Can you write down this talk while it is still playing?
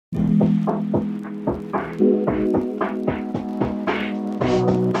Hey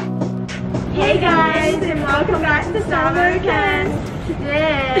guys, and welcome back to MCKENZ.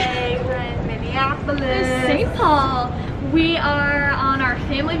 Today we're in Minneapolis, St. Paul. We are on our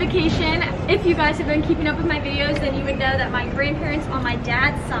family vacation. If you guys have been keeping up with my videos, then you would know that my grandparents on my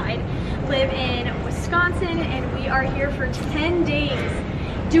dad's side live in Wisconsin, and we are here for 10 days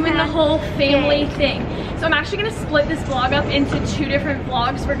doing the whole family thing. So I'm actually gonna split this vlog up into 2 different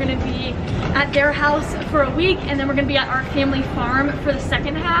vlogs. We're gonna be at their house for a week, and then we're gonna be at our family farm for the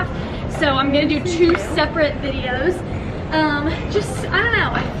second half. So I'm gonna do 2 separate videos. I don't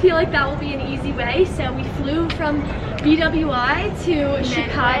know, I feel like that will be an easy way. So we flew from BWI to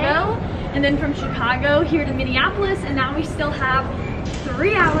Chicago, and then from Chicago here to Minneapolis, and now we still have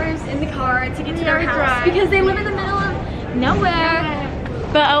 3 hours in the car to get to their house because they live in the middle of nowhere.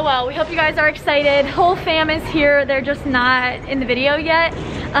 But oh well, we hope you guys are excited. Whole fam is here, they're just not in the video yet.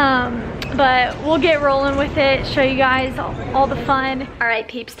 But we'll get rolling with it, show you guys all the fun. All right,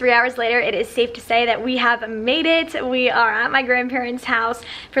 peeps, 3 hours later, it is safe to say that we have made it. We are at my grandparents' house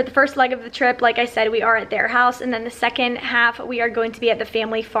for the first leg of the trip. Like I said, we are at their house, and then the second half, we are going to be at the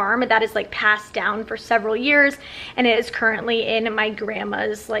family farm. That is like passed down for several years, and it is currently in my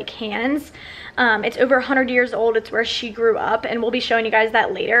grandma's like hands. It's over 100 years old. It's where she grew up, and we'll be showing you guys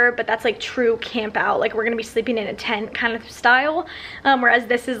that later, but that's like true camp out. Like we're gonna be sleeping in a tent kind of style, whereas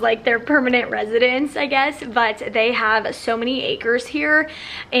this is like their permanent residence, I guess. But they have so many acres here,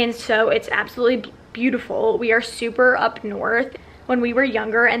 and so it's absolutely beautiful. We are super up north. When we were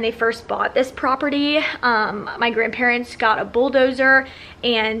younger and they first bought this property, my grandparents got a bulldozer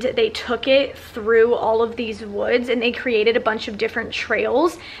and they took it through all of these woods, and they created a bunch of different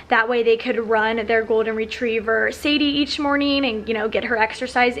trails. That way they could run their golden retriever Sadie each morning and, you know, get her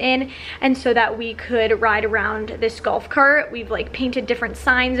exercise in, and so that we could ride around this golf cart. We've like painted different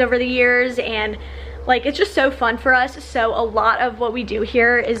signs over the years, and like it's just so fun for us. So a lot of what we do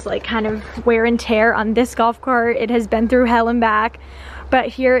here is like kind of wear and tear on this golf cart. It has been through hell and back. But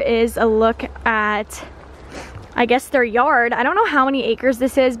here is a look at, I guess, their yard. I don't know how many acres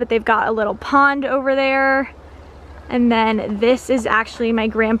this is, but they've got a little pond over there. And then this is actually my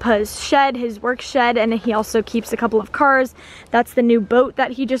grandpa's shed, his work shed, and he also keeps a couple of cars. That's the new boat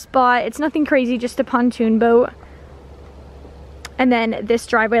that he just bought. It's nothing crazy, just a pontoon boat. And then this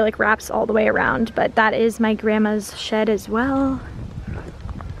driveway like wraps all the way around, but that is my grandma's shed as well.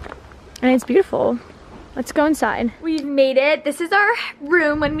 And it's beautiful. Let's go inside. We've made it. This is our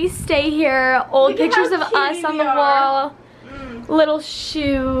room when we stay here. Old pictures of us on the wall. Little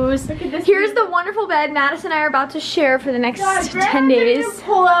shoes. Here's the wonderful bed Madison and I are about to share for the next 10 days. Didn't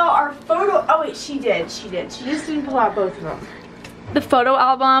pull out our photo. Oh wait, she did. She did. She just didn't pull out both of them. The photo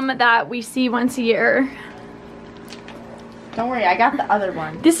album that we see once a year. Don't worry, I got the other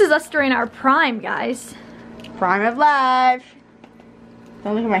one. This is us during our prime, guys. Prime of life.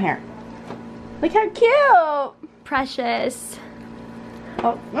 Don't look at my hair. Look how cute. Precious.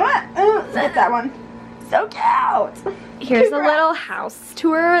 Oh, get that one. So cute. Here's a little house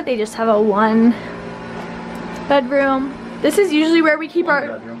tour. They just have a 1 bedroom. This is usually where we keep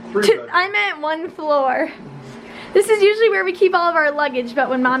our... I meant 1 floor. This is usually where we keep all of our luggage, but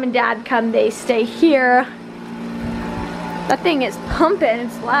when mom and dad come, they stay here. That thing is pumping,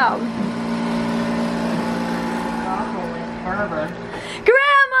 it's loud. Grandma!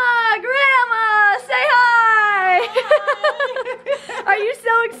 Grandma! Say hi! Hi. Are you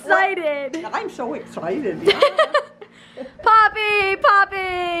so excited? I'm so excited. Poppy!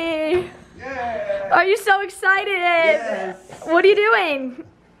 Poppy! Yeah. Are you so excited? Yes. What are you doing?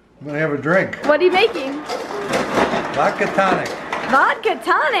 I'm gonna have a drink. What are you making? Vodka tonic. Vodka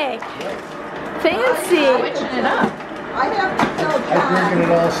tonic. Fancy. Switching it up. I have to tell I'm John.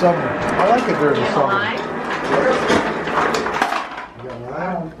 drinking it all summer. I like it during the summer. You got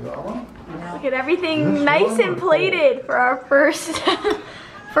lime? You got one? Look at everything nice and plated for our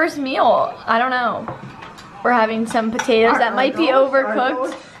first meal. I don't know. We're having some potatoes that might be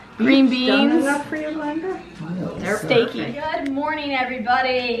overcooked. Green beans. They're steaky. Good morning,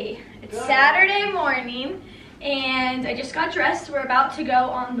 everybody. It's Saturday morning, and I just got dressed. We're about to go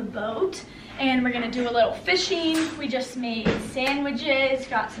on the boat, and we're gonna do a little fishing. We just made sandwiches,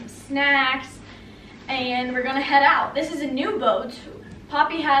 got some snacks, and we're gonna head out. This is a new boat.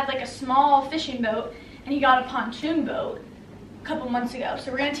 Poppy had like a small fishing boat, and he got a pontoon boat a couple months ago.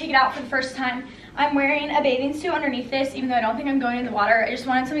 So we're gonna take it out for the first time. I'm wearing a bathing suit underneath this, even though I don't think I'm going in the water. I just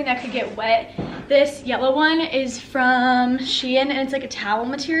wanted something that could get wet. This yellow one is from Shein, and it's like a towel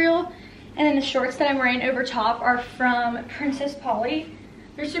material. And then the shorts that I'm wearing over top are from Princess Polly.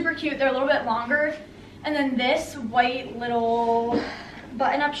 They're super cute, they're a little bit longer. And then this white little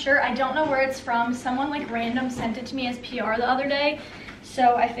button-up shirt. I don't know where it's from. Someone like random sent it to me as PR the other day.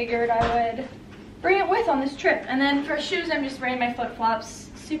 So I figured I would bring it with on this trip. And then for shoes, I'm just wearing my flip-flops.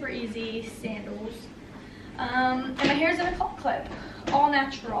 Super easy sandals. And my hair's in a claw clip. All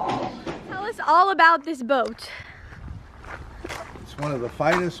natural. Tell us all about this boat. It's one of the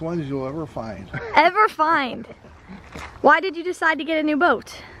finest ones you'll ever find. Ever find? Why did you decide to get a new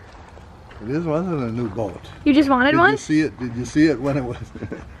boat? Wasn't a new boat. You just wanted one? Did you see it? Did you see it when it was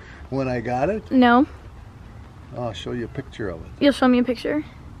when I got it? No. I'll show you a picture of it. You'll show me a picture?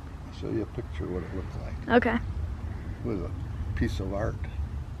 I'll show you a picture of what it looked like. Okay. It was a piece of art.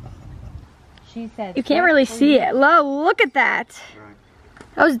 She said. You can't really see it. Look at that. Right.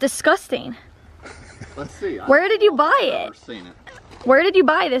 That was disgusting. Let's see. Where did you buy I've it? never seen it. Where did you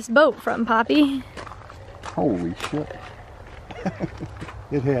buy this boat from, Poppy? Holy shit.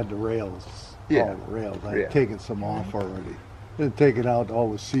 It had the rails. Yeah. All the rails. I Yeah. had taken some off already. It had taken out all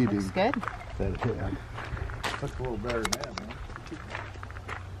the seating Looks good. that it had. Looks a little better than that, man.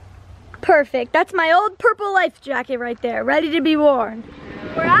 Perfect. That's my old purple life jacket right there, ready to be worn.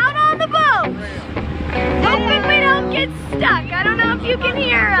 We're out on the boat. Hoping we don't get stuck. I don't know if you can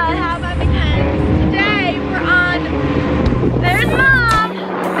hear us. How about McKenzie? Today we're on. There's Mom.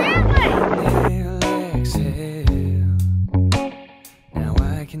 Exhale. Now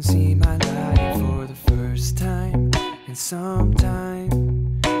I can see my life for the first time in some time,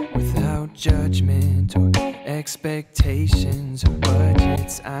 without judgment or expectations or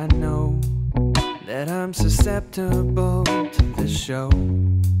budgets. I know that I'm susceptible to the show,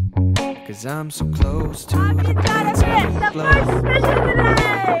 'cause I'm so close to the The first fish of the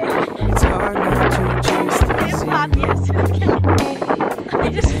day. It's hard not to chase the I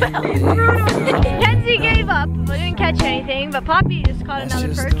just fell. Kenzie gave up. We didn't catch anything, but Poppy just caught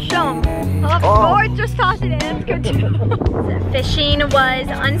another perch. Show him. Or just toss it in. It's good too. Fishing was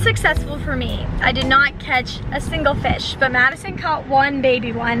unsuccessful for me. I did not catch a single fish, but Madison caught one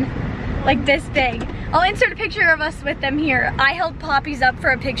baby one, like this big. I'll insert a picture of us with them here. I held Poppy's up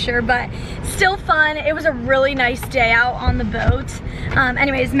for a picture, but still fun. It was a really nice day out on the boat.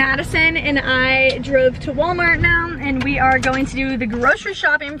 Anyways, Madison and I drove to Walmart now, and we are going to do the grocery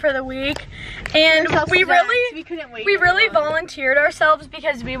shopping for the week. And we really volunteered ourselves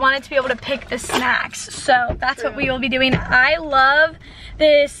because we wanted to be able to pick the snacks. So that's what we will be doing. I love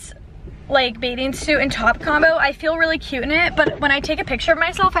this like bathing suit and top combo. I feel really cute in it, but when I take a picture of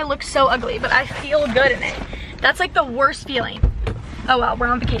myself, I look so ugly, but I feel good in it. That's like the worst feeling. Oh well, we're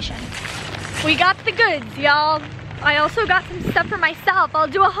on vacation. We got the goods, y'all. I also got some stuff for myself. I'll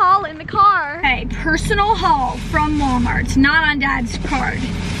do a haul in the car. Hey, personal haul from Walmart, not on Dad's card.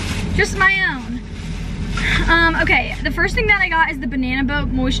 Just my own. Okay, the first thing that I got is the Banana Boat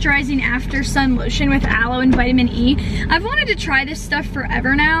Moisturizing After Sun Lotion with aloe and vitamin E. I've wanted to try this stuff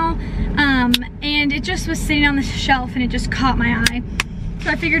forever now, and it just was sitting on the shelf and it just caught my eye. So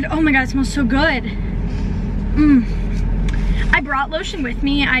I figured, oh my god, it smells so good. I brought lotion with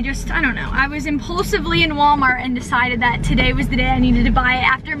me. I don't know. I was impulsively in Walmart and decided that today was the day I needed to buy it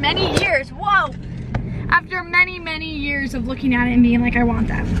after many years. Whoa! After many, many years of looking at it and being like, I want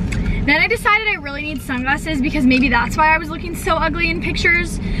that. Then I decided I really need sunglasses because maybe that's why I was looking so ugly in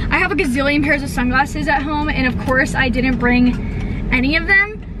pictures. I have a gazillion pairs of sunglasses at home, and of course I didn't bring any of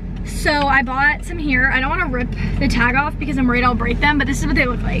them. So I bought some here. I don't want to rip the tag off because I'm worried I'll break them, but this is what they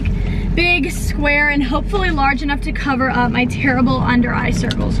look like. Big, square, and hopefully large enough to cover up my terrible under eye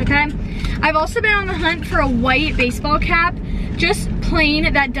circles, okay? I've also been on the hunt for a white baseball cap, just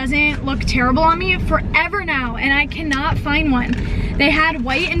plain, that doesn't look terrible on me forever now, and I cannot find one. They had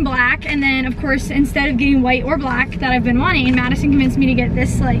white and black, and then of course, instead of getting white or black that I've been wanting, Madison convinced me to get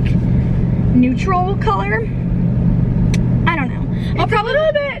this like neutral color. I don't know. It's a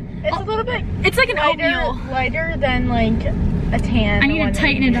little bit. It's like an oatmeal. Lighter than like a tan. I need to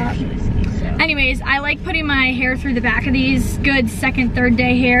tighten it up. Anyways, I like putting my hair through the back of these. Good second, third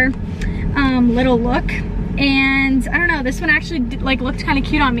day hair. Little look. And I don't know, this one actually like looked kind of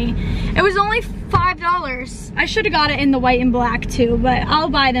cute on me. It was only $5. I should have got it in the white and black too, but I'll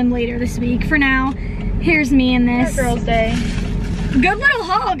buy them later this week. For now, here's me in this. Girls' Day. Good little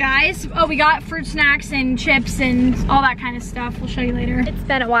haul, guys. Oh, we got fruit snacks and chips and all that kind of stuff. We'll show you later. It's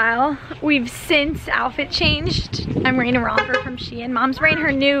been a while. We've since outfit changed. I'm wearing a romper from Shein. Mom's wearing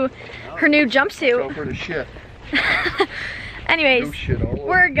her new jumpsuit. Go for the shit. Anyways, No shit all over.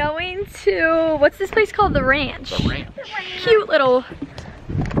 we're going to, what's this place called? The Ranch. The Ranch. Cute little,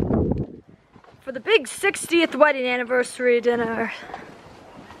 for the big 60th wedding anniversary dinner.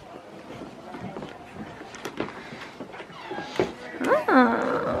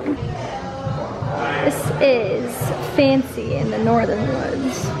 Oh. This is fancy in the northern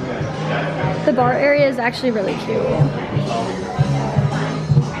woods. The bar area is actually really cute.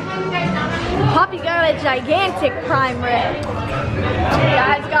 Poppy got a gigantic prime rib.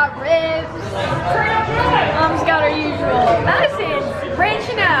 Dad's got ribs. Mom's got her usual. Madison's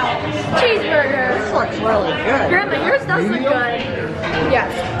branching out. Cheeseburger. This looks really good. Grandma, yours does look good.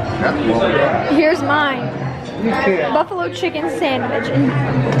 Yes. That's well done. Here's mine. You can't. Buffalo chicken sandwich and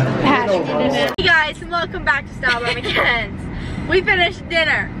hash. Hey guys, and welcome back to Style by McKenzie. We finished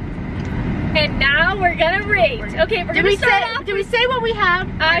dinner. And now we're gonna rate. Okay, we're gonna start off. Did we say what we have?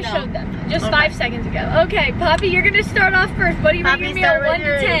 I showed them just 5 seconds ago. Okay, Poppy, you're gonna start off first. What do you rate your meal? 1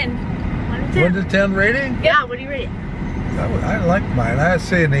 to 10. 1 to 10 rating? Yeah, what do you rate it? I like mine. I'd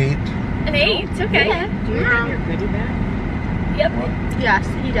say an 8. An 8, okay. Yeah. Do you have your goodie bag? Yep. Yes,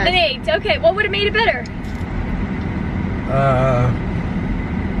 he does. An 8, okay. What would have made it better?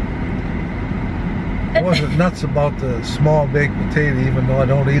 I wasn't nuts about the small baked potato, even though I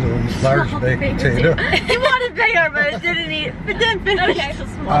don't eat a large baked potato. He wanted bigger, but it didn't finish the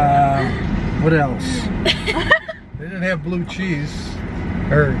small. What else? They didn't have blue cheese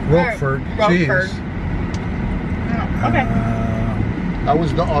or Roquefort cheese. Okay. That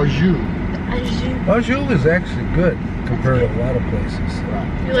was the au jus. Au jus is actually good compared to a lot of places.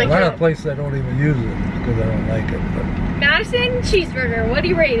 You like A lot it? of places I don't even use it because I don't like it. But Madison, cheeseburger. What do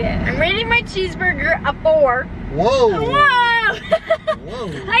you rate it? I'm rating my cheeseburger a 4. Whoa! Whoa! Whoa!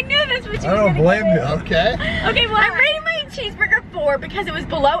 I knew that's what you I were don't gonna blame give you. it. Okay. Okay, well, I'm rating my cheeseburger 4 because it was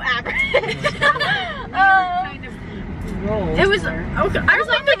below average. It was okay.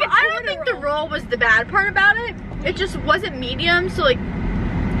 I don't think the roll was the bad part about it. It just wasn't medium, so like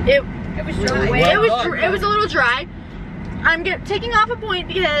it was dry. It was a little dry. I'm taking off a point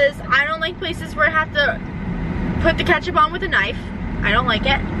because I don't like places where I have to put the ketchup on with a knife. I don't like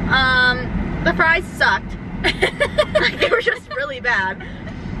it. The fries sucked. Like, they were just really bad.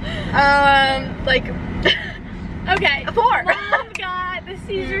 okay. A 4. Mom got the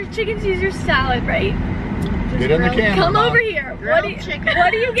chicken Caesar salad, right? Get in the camera. Come Mom. over here. What do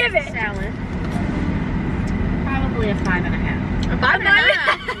you give it? Salad. Probably a 5.5. A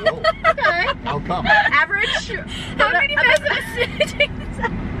 5.5. Okay. How come? Average. How many messages?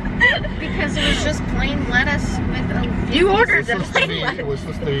 Because it was just plain lettuce with a... You ordered This the was plain the, lettuce. it was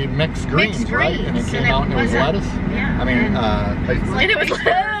just the mixed greens, Mixed right? And it greens, came and out and it was wasn't- lettuce? Yeah. I mean, And it was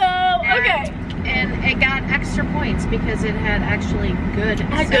Oh, okay. And it got extra points because it had actually good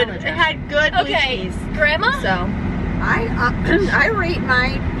salad it dressing. had good blue Okay. cheese. Grandma? So I rate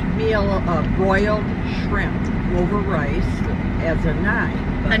my meal of broiled shrimp over rice as a 9.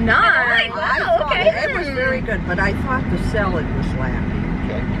 a 9. I Wow, thought okay. it was very good, but I thought the salad was lacking.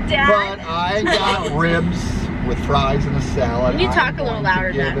 okay. Dad? But I got ribs with fries and a salad. You talk I'm a little going to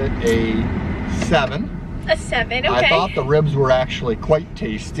louder, give Dad. it a 7. A 7, okay. I thought the ribs were actually quite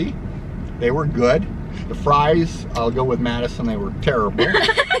tasty. They were good. The fries, I'll go with Madison, they were terrible.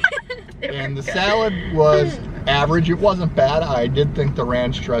 And the salad was average. It wasn't bad. I did think the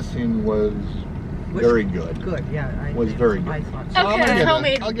ranch dressing was very good. Good, yeah. Was very good. I thought So so. I'm gonna give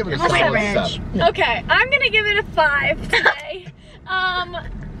Homemade- it, I'll give it a homemade solid ranch. 7. Yeah. Okay, I'm gonna give it a 5 today.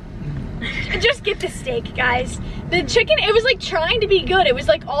 Just get the steak, guys. The chicken, it was like trying to be good. It was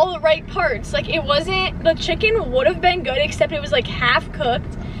like all the right parts. Like it wasn't, the chicken would have been good except it was like half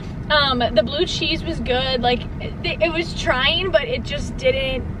cooked. The blue cheese was good. Like it was trying, but it just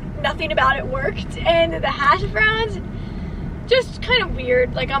didn't, nothing about it worked. And the hash browns, just kind of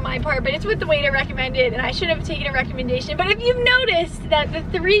weird, like on my part, but it's what the waiter recommended and I should have taken a recommendation. But if you've noticed that the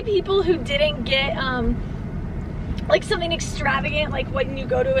 3 people who didn't get like something extravagant, like when you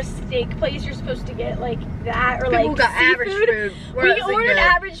go to a steak place, you're supposed to get like that, or People like got seafood. average food. We ordered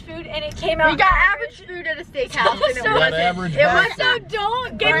average food and it came out We got average food at a steakhouse and it So- That wasn't. average It was bastard. So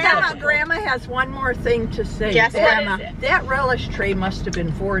don't get that. Grandma has one more thing to say. Yes, that, Grandma. that relish tray must have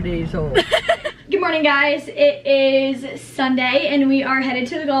been 4 days old. Good morning, guys. It is Sunday and we are headed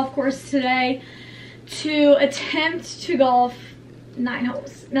to the golf course today to attempt to golf 9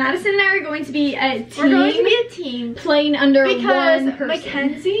 holes. Madison and I are going to be a team. We're going to be a team playing under because one person.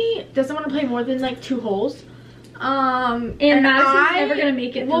 Mackenzie doesn't want to play more than like 2 holes. And Madison's never gonna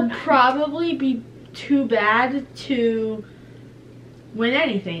make it. Will through 9. probably be too bad to win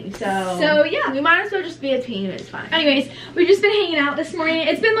anything. So yeah, we might as well just be a team. It's fine. Anyways, we've just been hanging out this morning.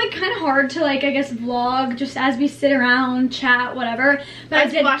 It's been like kind of hard to like, I guess, vlog just as we sit around, chat, whatever. But I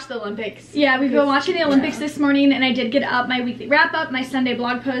did watch the Olympics. Yeah, we've been watching the Olympics this morning, and I did get up my weekly wrap up, my Sunday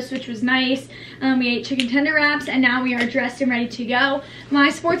blog post, which was nice. We ate chicken tender wraps, and now we are dressed and ready to go. My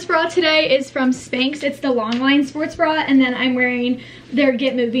sports bra today is from Spanx. It's the long line sports bra, and then I'm wearing their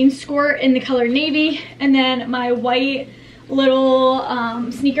Get Moving skirt in the color navy, and then my white little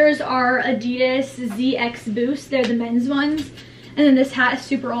sneakers are Adidas ZX Boost. They're the men's ones. And then this hat is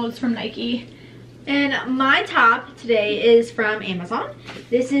super old. It's from Nike. And my top today is from Amazon.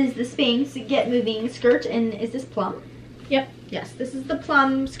 This is the Spanx Get Moving skirt, and is this plum? Yep. Yes, this is the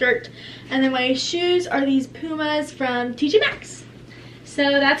plum skirt. And then my shoes are these Pumas from TJ Maxx. So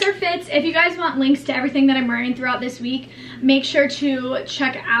that's our fits. If you guys want links to everything that I'm wearing throughout this week, make sure to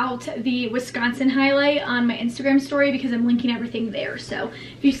check out the Wisconsin highlight on my Instagram story because I'm linking everything there. So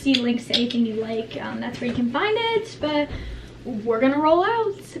if you see links to anything you like, that's where you can find it. But we're gonna roll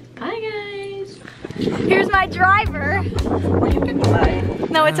out. Bye guys. Here's my driver. Well, you can drive.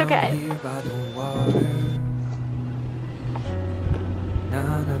 No, it's okay.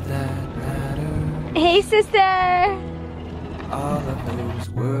 None of that matters. Hey sister. All of those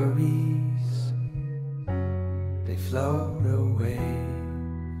worries, they float away.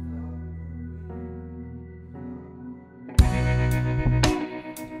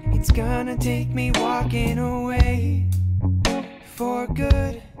 It's gonna take me walking away for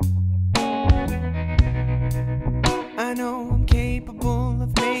good. I know I'm capable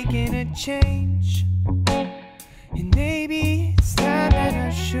of making a change, and maybe it's time that I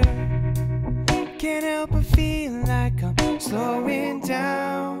should. Can't help but feel like I'm slowing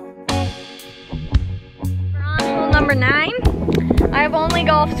down. We're on hole number 9. I've only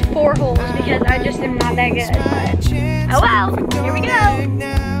golfed 4 holes because I just am not that good. But, oh well, here we go.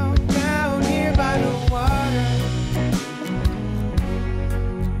 Now, down here by the water.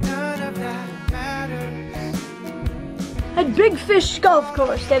 None of that matters. At Big Fish Golf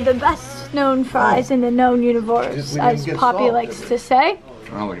Course, they have the best known fries in the known universe, as Poppy likes to say.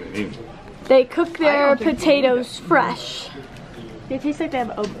 Oh, look at it. They cook their potatoes fresh. They taste like they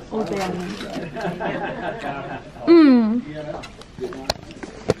have Old Bay on Mmm. them.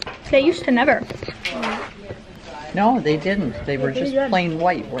 They used to never. No, they didn't. They were just plain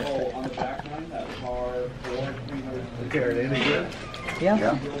white, weren't they?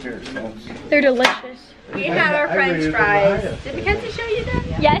 Yeah. They're delicious. We have our French fries. Did Mckenzie show you them?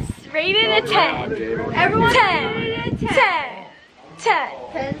 Yes, rated a 10. Everyone 10. 10. 10.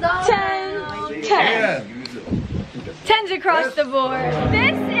 10's all 10. 10. 10s across the board.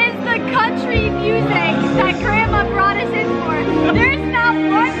 This is the country music that Grandma brought us in for. There's not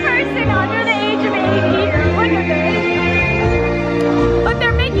one person under the age of 8 here. Look at this. But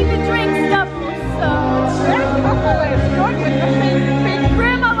they're making the drinks double, so.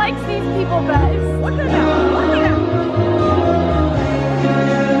 Grandma likes these people best. Look at them. Look at them.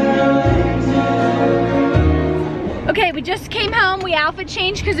 Okay, we just came home. We outfit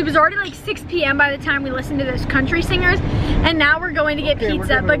changed because it was already like 6 p.m. by the time we listened to those country singers. And now we're going to get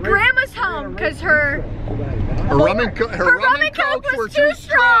pizza. But Grandma's home because her rum and Cokes were too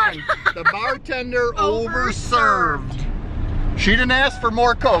strong. The bartender overserved. She didn't ask for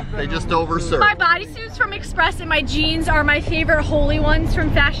more Coke, they just overserved. My bodysuits from Express and my jeans are my favorite holy ones from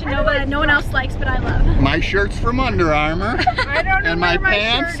Fashion Nova that no one else likes, but I love. My shirt's from Under Armour. I don't know and my where my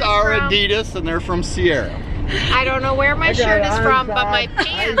pants shirt is are from. Adidas and they're from Sierra. I don't know where my shirt is from, but my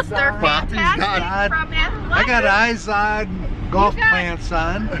pants, they're fantastic from Athletic. I got eyes on, golf pants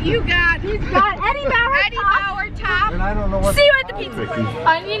on. He's got Eddie Bauer top. And I don't know what. See you at the pizza place.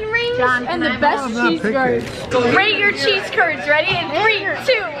 Onion rings and the best not cheese picky. curds. Rate your cheese curds. Ready? In 3,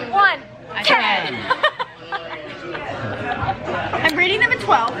 2, 1. 10. I'm rating them a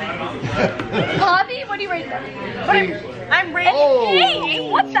 12. Bobby, what do you rate them? I'm rating 8.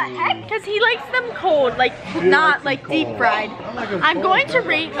 What the heck? Because he likes them cold, like not like deep fried. I'm going to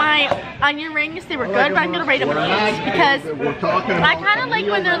rate my onion rings. They were good, but I'm going to rate them an 8 because I kind of like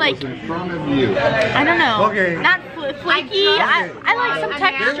when they're like, I don't know, not flaky. I like some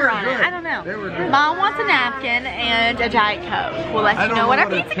texture on it. I don't know. Mom wants a napkin and a Diet Coke. We'll let you know what our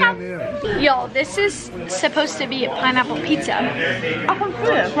pizza comes. Yo, this is supposed to be a pineapple pizza. I can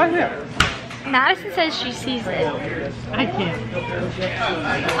see it right here. Madison says she sees it. I can't.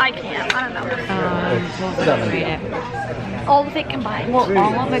 I can't. I don't know. All of it combined. Well,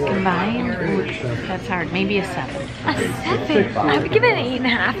 all of it combined, that's hard. Maybe a 7. A 7? I would give it an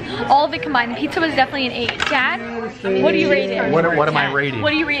 8.5. All of it combined. The pizza was definitely an 8. Dad, what do you rate it? What am I rating?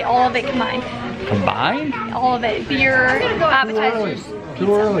 What do you rate all of it combined? Combined? All of it. Beer, appetizers.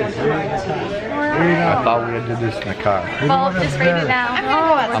 Too early. I thought we had to do this in the car. Well, just rate it now.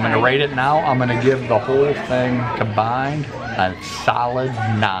 I'm gonna rate it now. I'm gonna give the whole thing combined a solid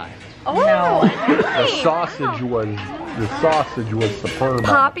 9. Oh, The sausage was superb.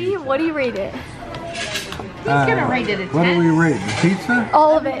 Poppy, what do you rate it? He's gonna rate it a 10. What do we rate? The pizza?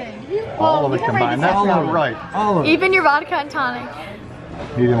 All of it. All of it combined. That's not right. All of it. Even your vodka and tonic.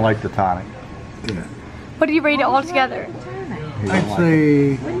 He didn't like the tonic. Yeah. What do you rate it all together? He I'd didn't like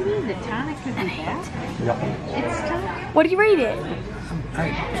say, What do you mean the tonic could be bad? it. Yep. It's tonic. What do you rate it?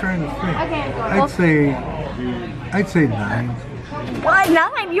 I'm trying to think. I'd say 9. Why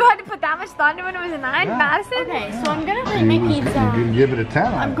 9? You had to put that much thought into it when it was a 9, Madison? Okay, so I'm gonna rate my You pizza. didn't give it a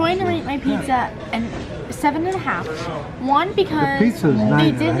 10. I'm going to rate my pizza and 7.5. One, because The pizza's they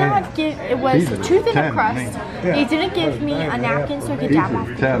 9 did and a half. not give, it was Pizza's too thin 10 a to crust. me. They didn't give me a napkin so I could dab off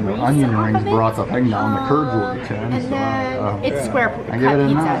Pizza's the 10. The grease onion off rings of it. brought the thing down. The curds were a 10. And So, then it's square cut I give it a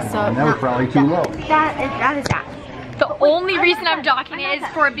 9. pizza, so And that was probably too low. that is that. The only reason I'm docking it is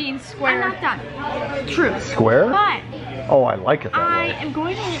for it being I'm square. not done. True. Square? But Oh, I like it that I way. am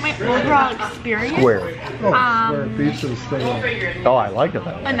going to rate my overall experience Square. Square pizza still. Oh, I like it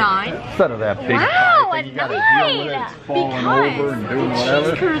that a way. 9. Instead of that big Wow, pie thing, you a gotta deal with it. 9. It's falling over and doing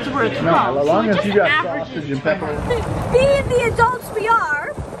whatever. Cheese curds were a 12. No, as long so it as you just got averages sausage and pepper. Being the adults we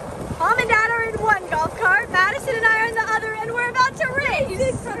are, Mom and Dad are in one golf cart, Madison and I are in the other, and we're about to race.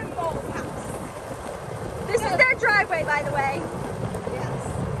 This is their driveway, by the way. Yes.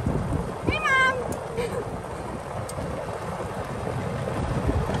 Hey, Mom.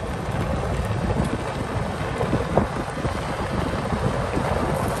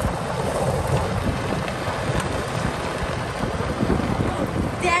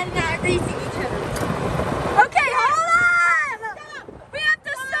 Dad and I are racing each other. Okay, hold on! We have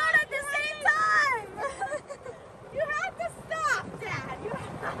to start at the same time! You have to stop, Dad! You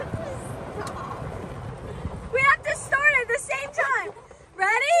have to stop! We have to start at the same time!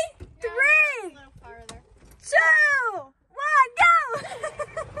 Ready? 3, 2, 1, go!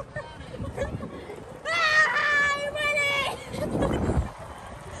 I'm winning!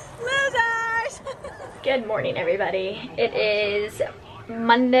 Losers! Good morning, everybody. It is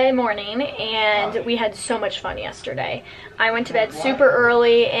Monday morning and we had so much fun yesterday. I went to bed super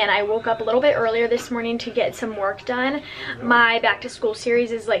early and I woke up a little bit earlier this morning to get some work done. My back to school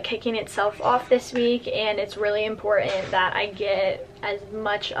series is like kicking itself off this week and it's really important that I get as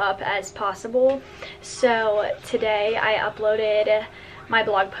much up as possible. So today I uploaded my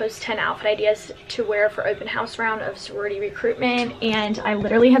blog post 10 outfit ideas to wear for open house round of sorority recruitment, and I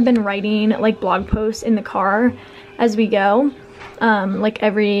literally have been writing like blog posts in the car as we go. Like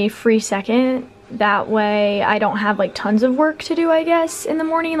every free second. That way I don't have like tons of work to do, I guess, in the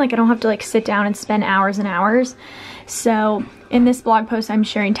morning. Like I don't have to like sit down and spend hours and hours. So in this blog post I'm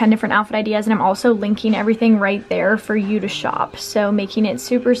sharing 10 different outfit ideas and I'm also linking everything right there for you to shop. So making it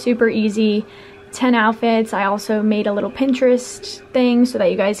super, super easy. 10 outfits. I also made a little Pinterest thing so that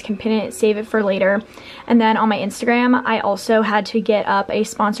you guys can pin it, save it for later. And then on my Instagram, I also had to get up a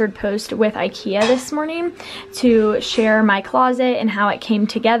sponsored post with IKEA this morning to share my closet and how it came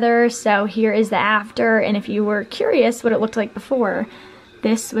together. So here is the after, and if you were curious what it looked like before,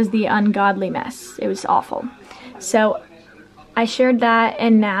 this was the ungodly mess. It was awful. So I shared that,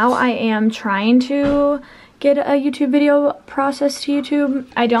 and now I am trying to get a YouTube video processed to YouTube.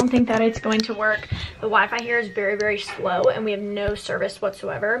 I don't think that it's going to work. The Wi-Fi here is very, very slow and we have no service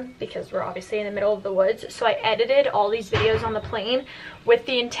whatsoever because we're obviously in the middle of the woods. So I edited all these videos on the plane with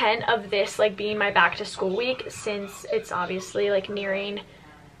the intent of this like being my back to school week, since it's obviously like nearing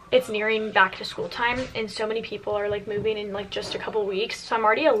back to school time and so many people are like moving in like just a couple weeks. So I'm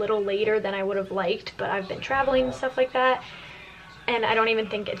already a little later than I would have liked, but I've been traveling and stuff like that. And I don't even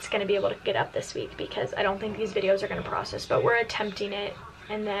think it's going to be able to get up this week because I don't think these videos are going to process, but we're attempting it.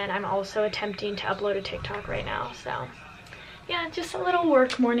 And then I'm also attempting to upload a TikTok right now. So yeah, just a little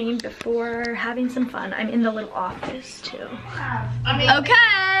work morning before having some fun. I'm in the little office too. Okay,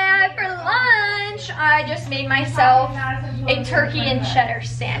 for lunch, I just made myself a turkey and cheddar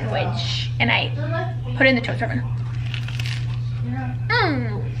sandwich and I put it in the toaster oven.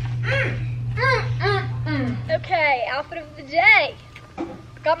 Okay, outfit of the day.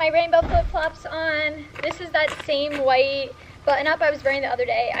 Got my rainbow flip-flops on. This is that same white button-up I was wearing the other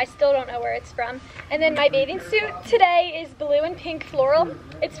day. I still don't know where it's from. And then my bathing suit today is blue and pink floral.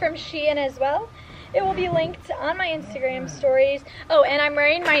 It's from Shein as well. It will be linked on my Instagram stories. Oh, and I'm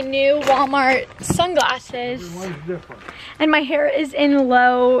wearing my new Walmart sunglasses. And my hair is in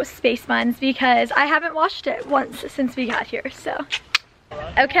low space buns because I haven't washed it once since we got here, so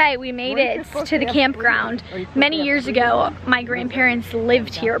Okay, we made it to the campground. Many years ago, my grandparents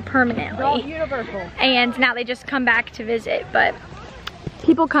lived here permanently, and now they just come back to visit, but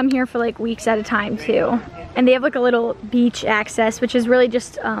people come here for like weeks at a time too. And they have like a little beach access, which is really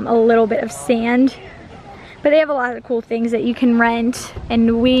just a little bit of sand. But they have a lot of cool things that you can rent,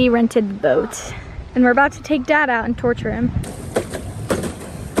 and we rented the boat. And we're about to take Dad out and torture him.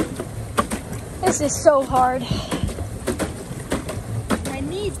 This is so hard. My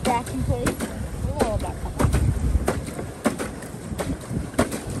knees back in place. Oh, back.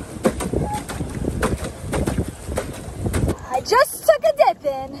 I just took a dip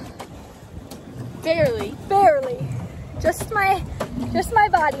in. Barely. Barely. Just my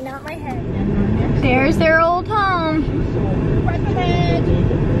body, not my head. There's their old home.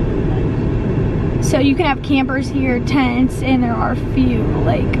 So you can have campers here, tents, and there are a few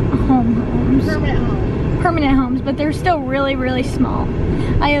like homes. Permanent homes, but they're still really, really small.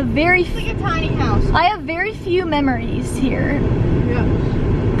 I have very It's like a tiny house. I have very few memories here. Yeah.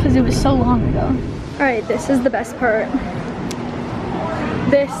 Because it was so long ago. All right, this is the best part.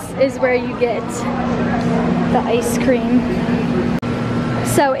 This is where you get the ice cream.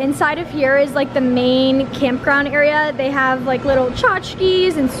 So inside of here is like the main campground area. They have like little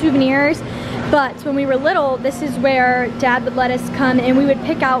tchotchkes and souvenirs. But when we were little, this is where Dad would let us come and we would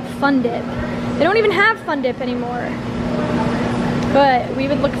pick out Fun Dip. They don't even have Fun Dip anymore. But we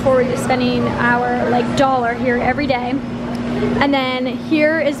would look forward to spending our like $1 here every day. And then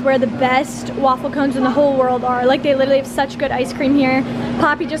here is where the best waffle cones in the whole world are. Like they literally have such good ice cream here.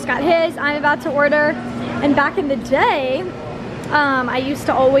 Poppy just got his, I'm about to order. And back in the day, I used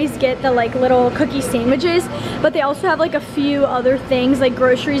to always get the like little cookie sandwiches, but they also have like a few other things like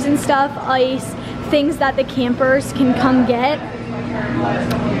groceries and stuff, ice, things that the campers can come get.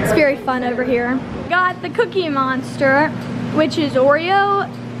 It's very fun over here. Got the Cookie Monster, which is Oreo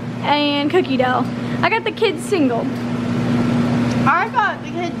and cookie dough. I got the kids single. I got the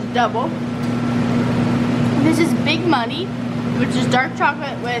kids double. This is Big Money, which is dark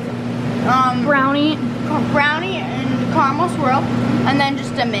chocolate with brownie and caramel swirl, and then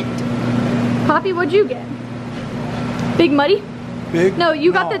just a mint. Poppy, what'd you get? Big Muddy? Big? No,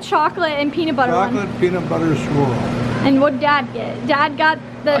 you got the chocolate and peanut butter chocolate one. Peanut butter swirl. And what'd Dad get? Dad got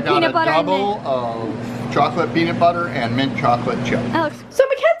the peanut butter and mint. I got a double of chocolate peanut butter and mint chocolate chip. Alex. So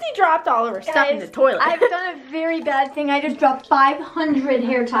Mackenzie dropped all of her stuff in the toilet. I've done a very bad thing. I just dropped 500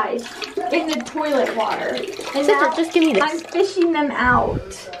 hair ties in the toilet water. And now just give me this. I'm fishing them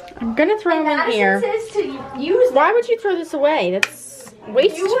out. I'm gonna throw them in here. Says to use them. Why would you throw this away? That's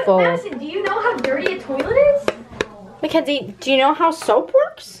wasteful. Madison, do you know how dirty a toilet is? Mackenzie, do you know how soap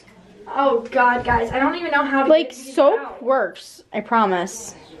works? Oh God, guys, I don't even know how to Like get these soap out. works, I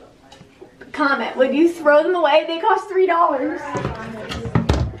promise. Comment, would you throw them away? They cost $3.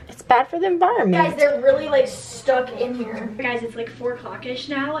 It's bad for the environment. Guys, they're really like stuck in here. Guys, it's like 4 o'clock-ish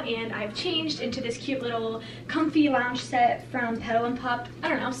now, and I've changed into this cute little comfy lounge set from Pedal and Pup. I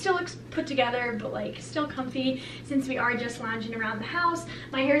don't know, still looks put together, but like still comfy since we are just lounging around the house.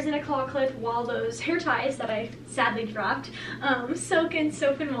 My hair's in a claw clip while those hair ties that I sadly dropped soak in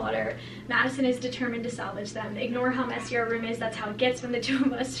soap and water. Madison is determined to salvage them. Ignore how messy our room is. That's how it gets when the two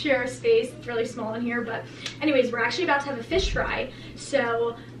of us share a space. It's really small in here, but anyways, we're actually about to have a fish fry.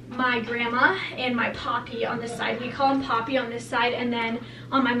 So my grandma and my Poppy on this side, we call him Poppy on this side, and then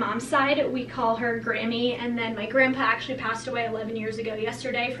on my mom's side we call her Grammy, and then my grandpa actually passed away 11 years ago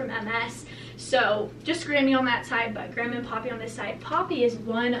yesterday from MS, so just Grammy on that side, but Grandma and Poppy on this side. Poppy is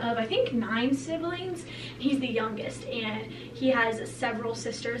one of I think 9 siblings. He's the youngest, and he has several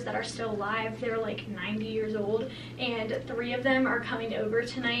sisters that are still alive. They're like 90 years old, and 3 of them are coming over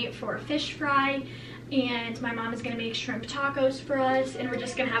tonight for a fish fry. And my mom is gonna make shrimp tacos for us, and we're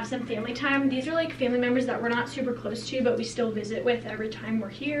just gonna have some family time. These are like family members that we're not super close to, but we still visit with every time we're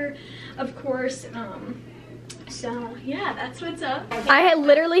here, of course. So yeah, that's what's up. I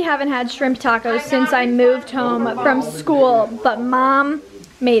literally haven't had shrimp tacos since I moved home from school, but Mom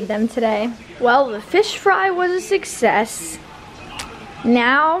made them today. Well, the fish fry was a success.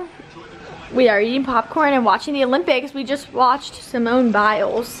 Now we are eating popcorn and watching the Olympics. We just watched Simone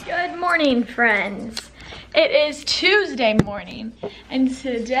Biles. Good morning, friends. It is Tuesday morning, and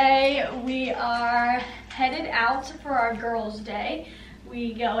today we are headed out for our girls' day.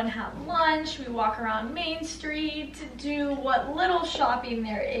 We go and have lunch, we walk around Main Street, do what little shopping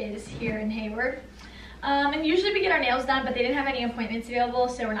there is here in Hayward. And usually we get our nails done, but they didn't have any appointments available,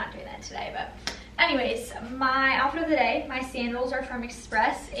 so we're not doing that today. But anyways, my outfit of the day, my sandals are from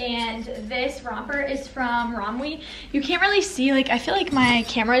Express, and this romper is from Romwe. You can't really see, like, I feel like my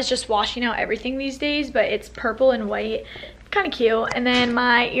camera is just washing out everything these days, but it's purple and white. kind of cute. And then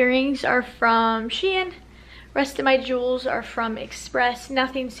my earrings are from Shein. Rest of my jewels are from Express.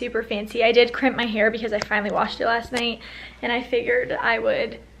 Nothing super fancy. I did crimp my hair because I finally washed it last night, and I figured I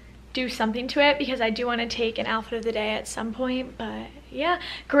would do something to it because I do want to take an outfit of the day at some point. But yeah,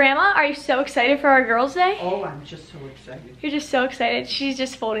 Grandma, are you so excited for our girls' day? Oh, I'm just so excited. You're just so excited. She's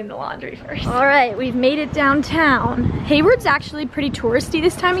just folding the laundry first. All right, we've made it downtown. Hayward's actually pretty touristy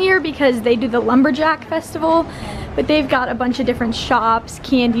this time of year because they do the Lumberjack Festival, but they've got a bunch of different shops,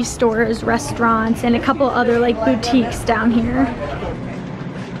 candy stores, restaurants, and a couple other like boutiques down here.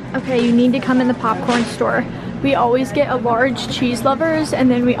 Okay, you need to come in the popcorn store. We always get a large cheese lovers,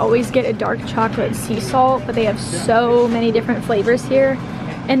 and then we always get a dark chocolate sea salt, but they have so many different flavors here,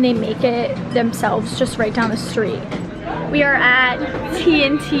 and they make it themselves just right down the street. We are at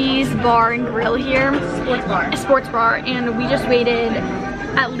TNT's Bar and Grill here. Sports bar, and we just waited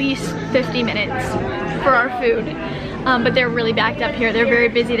at least 50 minutes for our food. But they're really backed up here. They're very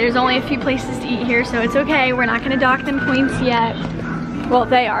busy. There's only a few places to eat here, so it's okay. We're not gonna dock them points yet. Well,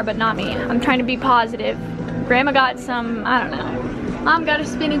 they are, but not me. I'm trying to be positive. Grandma got some, I don't know. Mom got a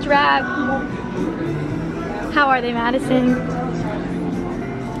spinach wrap. How are they, Madison?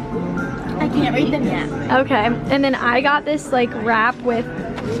 I can't read them yet. Okay, and then I got this like wrap with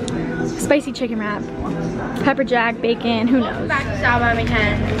spicy chicken wrap, pepper jack, bacon, who knows. Back to Style by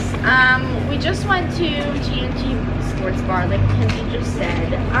McKenzie. We just went to TNT Sports Bar, like Mckenzie just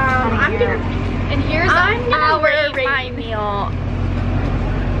said. I'm gonna rate my meal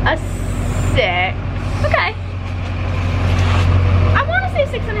a 6. Okay. I want to say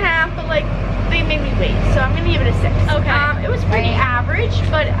 6.5, but like they made me wait, so I'm gonna give it a 6. Okay. It was pretty average,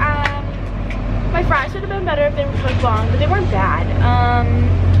 but my fries would have been better if they were cooked long, but they weren't bad.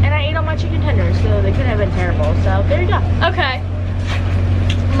 And I ate all my chicken tenders, so they couldn't have been terrible. So there you go. Okay.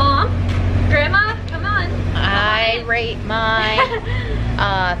 Mom, Grandma, come on. I rate mine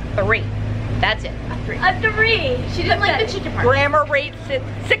 3. That's it. A 3. She didn't like the chicken part. Grandma rates it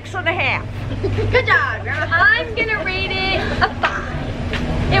 6.5. Good job, Grandma. I'm gonna rate it a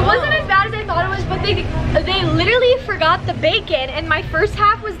 5. It wasn't as bad as I thought it was, but they literally forgot the bacon, and my first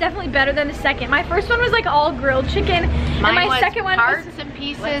half was definitely better than the second. My first one was like all grilled chicken, and my second one was parts and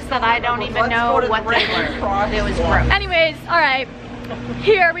pieces that I don't even know what they were. It was gross. Anyways, all right,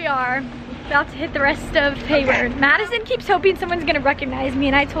 here we are. About to hit the rest of Hayward. Madison keeps hoping someone's gonna recognize me,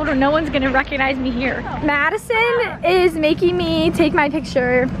 and I told her no one's gonna recognize me here. Madison is making me take my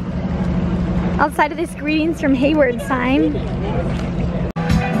picture outside of this greetings from Hayward sign.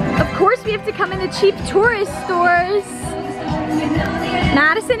 Of course we have to come in the cheap tourist stores.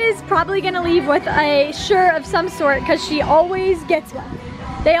 Madison is probably gonna leave with a shirt of some sort because she always gets one.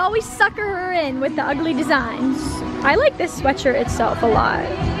 They always sucker her in with the ugly designs. I like this sweatshirt itself a lot,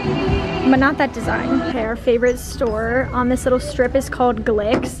 but not that design. Okay, our favorite store on this little strip is called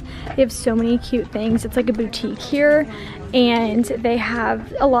Glick's. They have so many cute things. It's like a boutique here, and they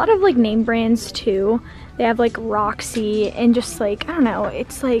have a lot of like name brands too. They have like Roxy and just like, I don't know,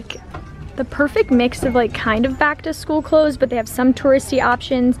 it's like the perfect mix of like kind of back to school clothes, but they have some touristy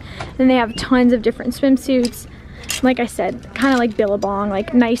options. Then they have tons of different swimsuits. Like I said, kind of like Billabong,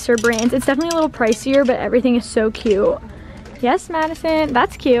 like nicer brands. It's definitely a little pricier, but everything is so cute. Yes, Madison,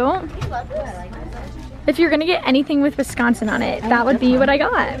 that's cute. If you're gonna get anything with Wisconsin on it, that would be what I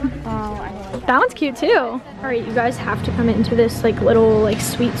got. That one's cute too. All right, you guys have to come into this like little like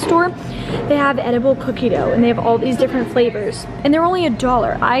sweet store. They have edible cookie dough, and they have all these different flavors, and they're only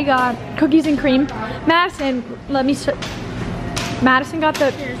 $1. I got cookies and cream. Madison, Madison got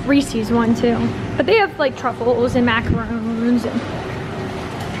the Reese's one too. But they have like truffles and macaroons and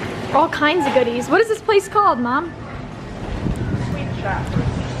all kinds of goodies. What is this place called, Mom?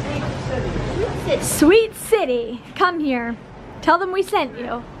 Sweet City. Come here. Tell them we sent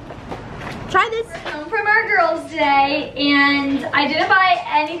you. Try this. Home from our girls' day, and I didn't buy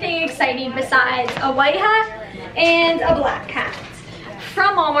anything exciting besides a white hat and a black hat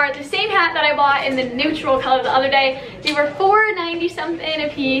from Walmart. The same hat that I bought in the neutral color the other day. They were $4.90 something a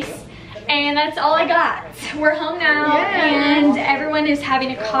piece, and that's all I got. We're home now, and everyone is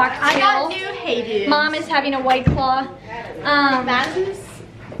having a cocktail. I got new Hey-Do's. Mom is having a White Claw. Madison's.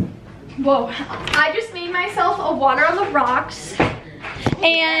 Whoa, I just made myself a water on the rocks,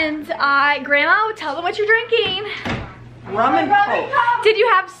 and Grandma, tell them what you're drinking. Rum and Coke. Did you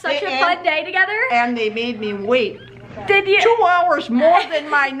have such a fun day together? And they made me wait. Did you? 2 hours more than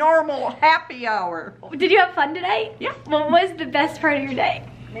my normal happy hour. Did you have fun today? Yeah. What was the best part of your day?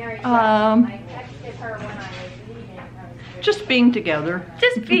 Just being together.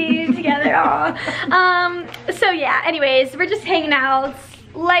 Just being together. Aw. So yeah, anyways, we're just hanging out,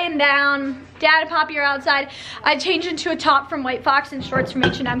 laying down. Dad and Poppy are outside. I changed into a top from White Fox and shorts from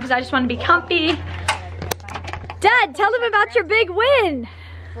H&M because I just want to be comfy. Dad, tell them about your big win.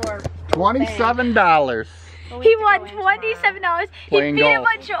 $27. He won $27. He beat a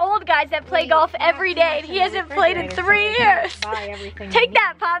bunch of old guys that play golf every day, and he hasn't played in 3 years. Take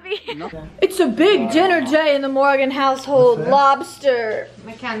that, Poppy. It's a big dinner day in the Morgan household. Lobster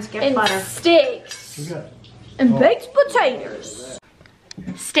Mckenzie, and butter. steaks and baked potatoes.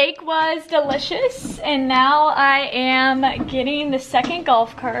 Steak was delicious, and now I am getting the second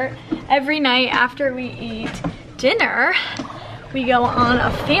golf cart. Every night after we eat dinner, we go on a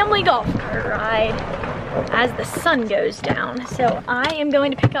family golf cart ride as the sun goes down. So I am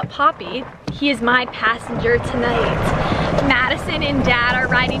going to pick up Poppy. He is my passenger tonight. Madison and Dad are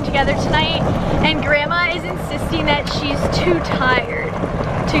riding together tonight, and Grandma is insisting that she's too tired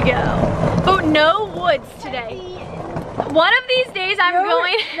to go. But no woods today. One of these days one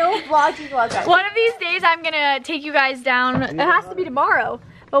of these days I'm gonna take you guys down. It has to be tomorrow.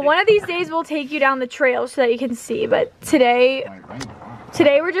 But one of these days we'll take you down the trail so that you can see. But today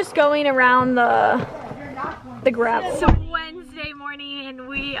we're just going around the gravel. It's Wednesday morning and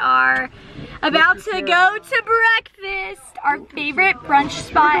we are about to go to breakfast. Our favorite brunch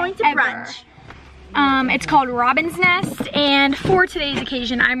spot ever. We're going to brunch. It's called Robin's Nest, and for today's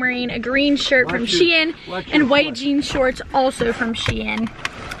occasion I'm wearing a green shirt from Shein and white jean shorts also from Shein.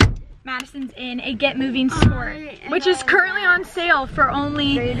 Madison's in a Get Moving Sport, which is currently on sale for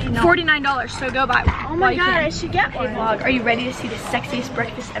only $49, so go buy one. Oh my god, I should get one. Hey vlog, are you ready to see the sexiest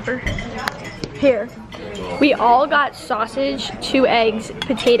breakfast ever? Here. We all got sausage, 2 eggs,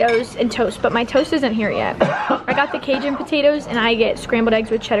 potatoes, and toast, but my toast isn't here yet. I got the Cajun potatoes, and I get scrambled eggs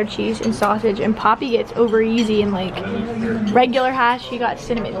with cheddar cheese and sausage, and Poppy gets over easy and like regular hash. She got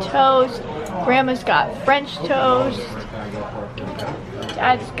cinnamon toast. Grandma's got French toast.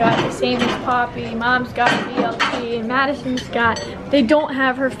 Dad's got the same as Poppy. Mom's got BLT, and Madison's got, they don't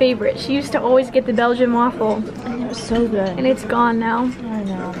have her favorite. She used to always get the Belgian waffle. And it was so good. And it's gone now. I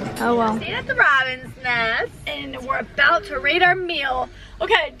know. Oh well. Staying at the Robin's Nest, and we're about to rate our meal.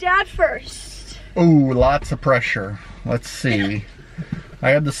 Okay, Dad first. Ooh, lots of pressure. Let's see. I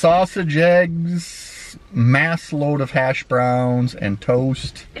had the sausage, eggs, mass load of hash browns, and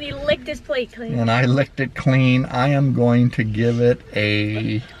toast. And he licked his plate clean. And I licked it clean. I am going to give it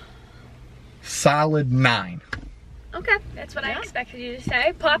a solid 9. Okay, that's what I expected you to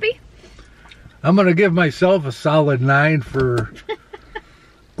say. Poppy? I'm going to give myself a solid 9 for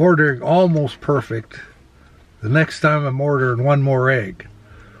ordering almost perfect. The next time I'm ordering 1 more egg.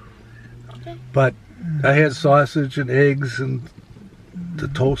 Okay. But I had sausage and eggs, and the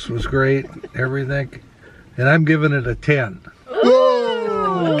toast was great, everything. And I'm giving it a 10.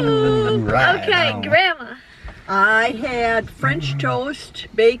 Ooh. Right okay, on. Grandma. I had French toast,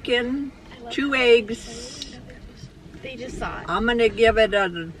 bacon, 2 eggs. They just saw it. I'm gonna give it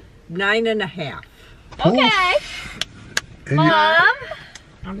a 9.5. Okay. And Mom,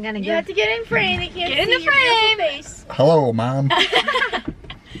 I'm gonna you have to get in frame. They can't Get in see the your frame. beautiful face. Hello, Mom.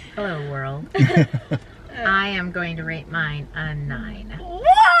 Hello, world. I am going to rate mine a 9. Whoa!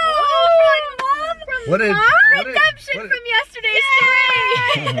 Mom! What is Redemption from yesterday's story.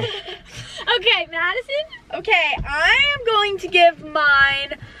 Okay, Madison. Okay, I am going to give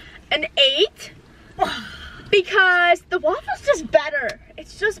mine an 8 because the waffle's just better.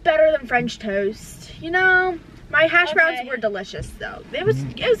 It's just better than French toast. You know, my hash browns were delicious though. It was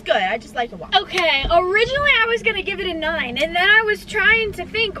good. I just like the waffle. Okay, originally I was gonna give it a 9, and then I was trying to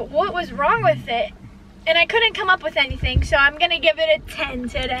think what was wrong with it. And I couldn't come up with anything, so I'm gonna give it a 10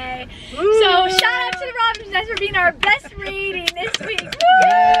 today. Ooh. So shout out to the Robin's Nest for being our best rating this week.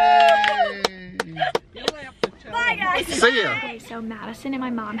 Bye guys. See ya. Okay, so Madison and my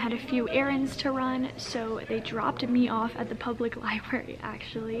mom had a few errands to run, so they dropped me off at the public library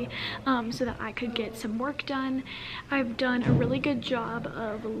actually, so that I could get some work done. I've done a really good job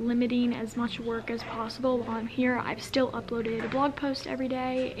of limiting as much work as possible while I'm here. I've still uploaded a blog post every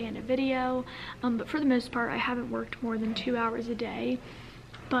day and a video, but for the most part I haven't worked more than 2 hours a day.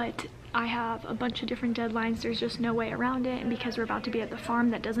 But I have a bunch of different deadlines. There's just no way around it, and because we're about to be at the farm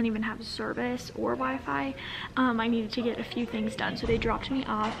that doesn't even have service or Wi-Fi, I needed to get a few things done. So they dropped me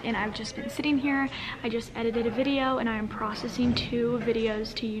off and I've just been sitting here. I just edited a video and I am processing 2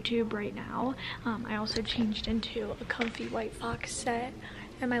 videos to YouTube right now. I also changed into a comfy White Fox set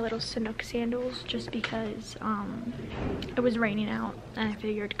and my little Sanook sandals just because it was raining out and I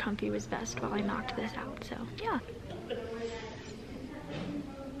figured comfy was best while I knocked this out. So yeah.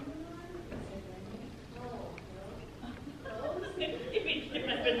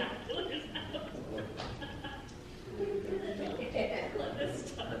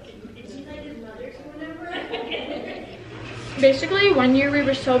 Basically, one year we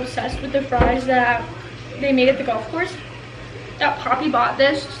were so obsessed with the fries that they made at the golf course that Poppy bought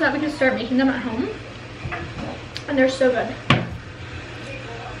this so that we could start making them at home. And they're so good.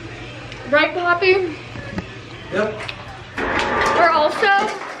 Right, Poppy? Yep. We're also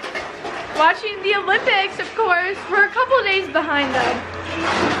watching the Olympics, of course. We're a couple of days behind though.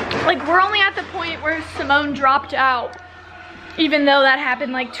 Like, we're only at the point where Simone dropped out, even though that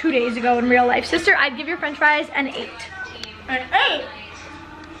happened like 2 days ago in real life. Sister, I'd give your french fries an 8. An 8?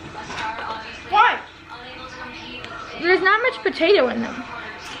 Why? There's not much potato in them.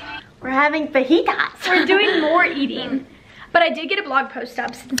 We're having fajitas. We're doing more eating. But I did get a blog post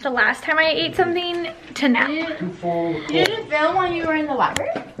up since the last time I ate something to now. You didn't film while you were in the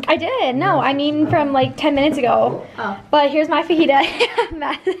library? I did. No, I mean from like 10 minutes ago. Oh. But here's my fajita.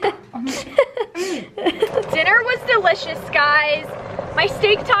 Dinner was delicious, guys. My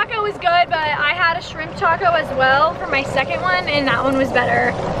steak taco was good, but I had a shrimp taco as well for my second one, and that one was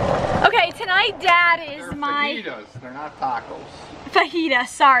better. Okay, tonight Dad is They're my... fajitas, they're not tacos. Fajita,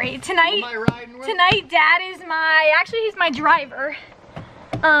 sorry. Tonight, Who am I riding with? Tonight Dad is my, actually he's my driver.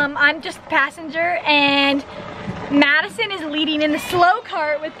 I'm just the passenger, and Madison is leading in the slow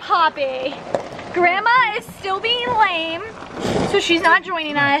cart with Poppy. Grandma is still being lame, so she's not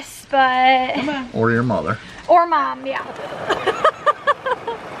joining us, but... Or your mother. Or Mom, yeah.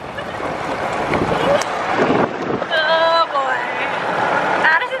 Oh boy.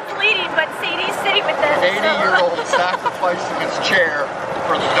 Madison's leading, but Sadie's sitting with us. 80-year-old sacrificing his chair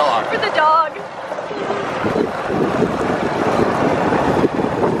for the dog. For the dog.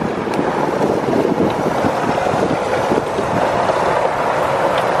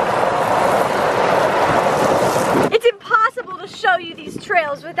 It's impossible to show you these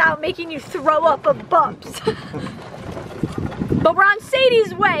trails without making you throw up of bumps. But we're on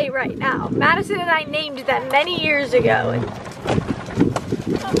Sadie's Way right now. Madison and I named them many years ago.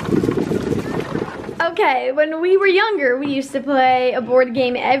 Okay, when we were younger, we used to play a board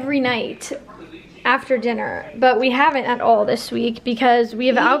game every night after dinner, but we haven't at all this week because we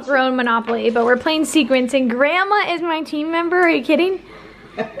have outgrown Monopoly, but we're playing Sequence, and Grandma is my team member. Are you kidding?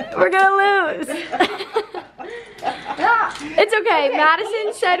 We're gonna lose. It's okay.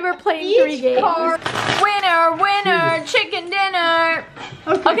 Madison said we're playing 3 games. Winner, winner, chicken dinner.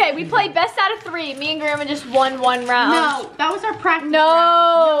 Okay, we played best out of 3. Me and Grandma just won 1 round. No, that was our practice.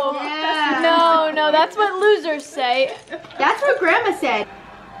 No. Yeah. No, that's what losers say. That's what Grandma said.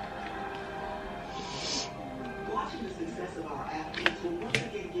 Watching the success of our athletes will once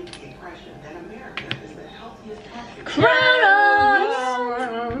again give the impression that America is the healthiest country. Crown us.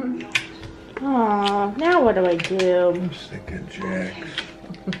 Oh, now what do I do? I'm sick of Jacks.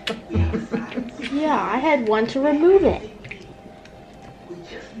 Yeah, I had one to remove it.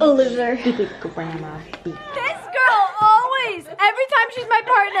 A loser. Stupid Grandma. This girl always, every time she's my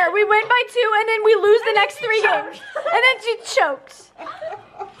partner, we win by 2 and then we lose the next 3 games. And then she chokes.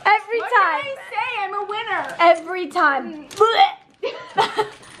 Every time. What can I say? I'm a winner. Every time.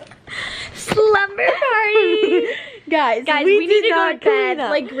 Slumber party. Guys, we need to go to bed.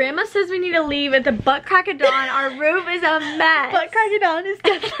 Like, Grandma says we need to leave at the butt crack of dawn. Our roof is a mess. Butt crack of dawn is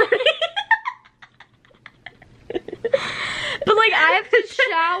 10:30. But like, I have to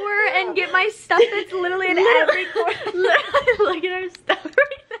shower and get my stuff that's literally in every corner. Look at our stuff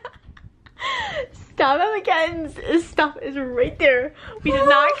right now. Stuff at McKenzie's stuff is right there. We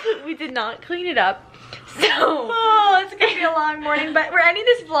did not clean it up. So it's gonna be a long morning, but we're ending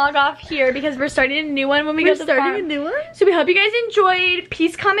this vlog off here because we're starting a new one when we go to the farm. a new one? So we hope you guys enjoyed.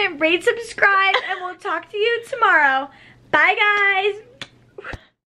 Please comment, rate, subscribe, and we'll talk to you tomorrow. Bye, guys.